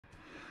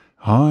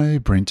Hi,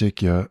 BrenTech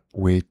here,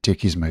 where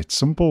tech is made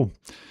simple.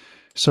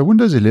 So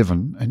Windows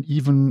 11 and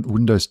even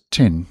Windows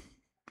 10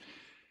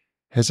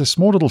 has a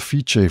small little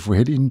feature if we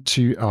head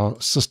into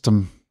our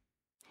system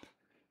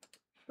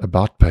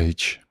about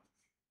page.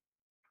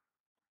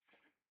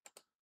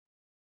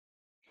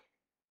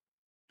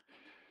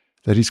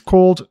 That is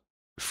called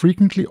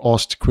frequently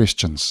asked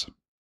questions.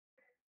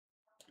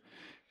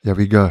 There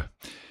we go.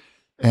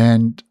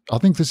 And I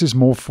think this is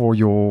more for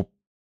your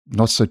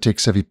not so tech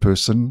savvy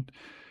person,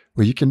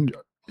 where you can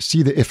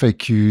see the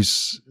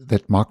FAQs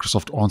that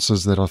Microsoft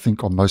answers that I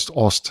think are most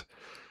asked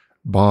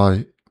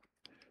by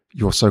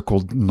your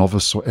so-called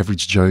novice or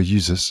average Joe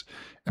users.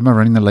 Am I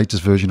running the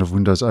latest version of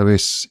Windows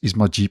OS? Is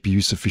my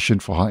GPU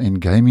sufficient for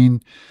high-end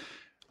gaming?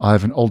 I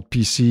have an old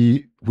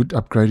PC. Would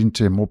upgrading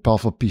to a more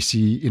powerful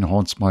PC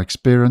enhance my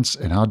experience?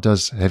 And how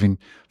does having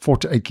 4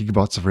 to 8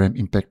 gigabytes of RAM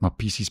impact my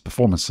PC's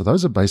performance? So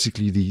those are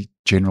basically the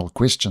general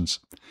questions.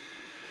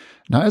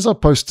 Now, as I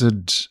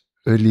posted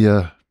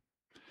earlier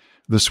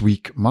this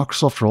week,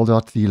 Microsoft rolled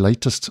out the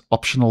latest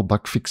optional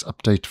bug fix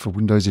update for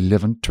Windows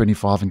 11,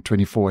 25, and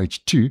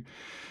 24H2,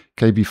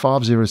 KB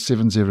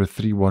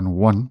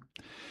 5070311.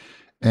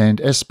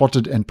 And as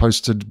spotted and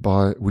posted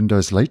by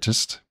Windows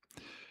Latest,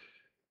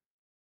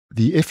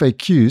 the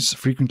FAQs,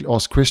 frequently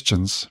asked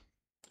questions,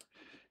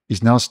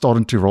 is now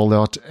starting to roll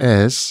out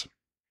as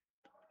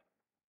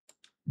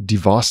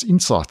device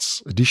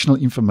insights, additional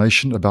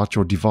information about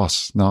your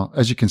device. Now,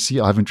 as you can see,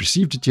 I haven't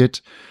received it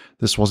yet.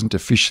 This wasn't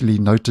officially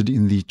noted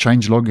in the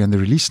changelog and the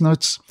release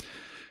notes.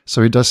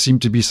 So it does seem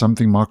to be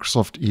something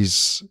Microsoft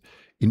is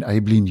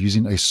enabling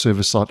using a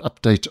server-side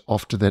update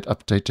after that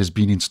update has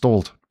been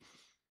installed.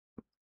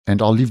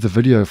 And I'll leave the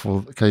video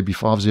for KB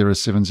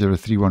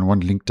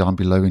 5070311 link down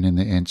below and in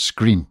the end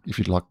screen if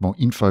you'd like more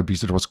info,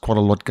 because there was quite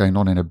a lot going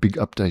on and a big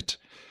update.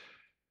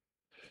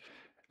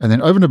 And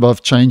then over and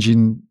above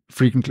changing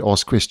frequently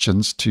asked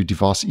questions to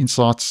device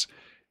insights,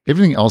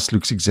 everything else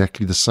looks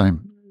exactly the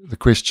same. The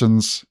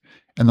questions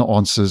and the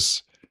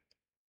answers,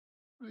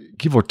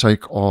 give or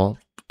take, are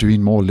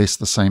doing more or less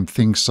the same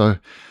thing. So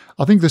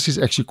I think this is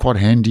actually quite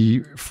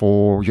handy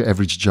for your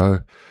average Joe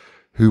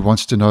who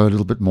wants to know a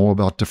little bit more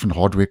about different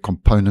hardware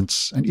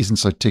components and isn't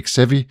so tech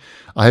savvy.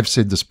 I have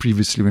said this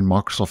previously when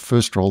Microsoft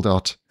first rolled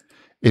out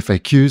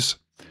FAQs,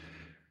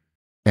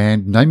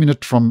 and naming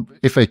it from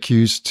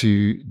FAQs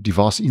to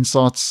device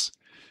insights,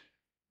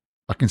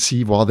 I can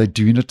see why they're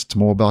doing it. It's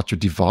more about your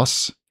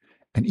device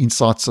and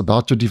insights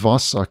about your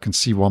device. So I can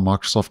see why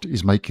Microsoft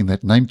is making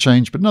that name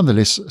change, but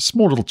nonetheless, a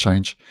small little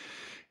change.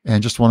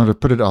 And just wanted to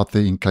put it out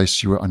there in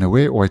case you were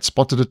unaware or had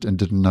spotted it and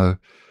didn't know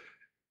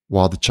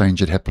why the change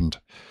had happened.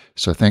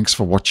 So thanks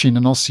for watching,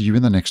 and I'll see you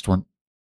in the next one.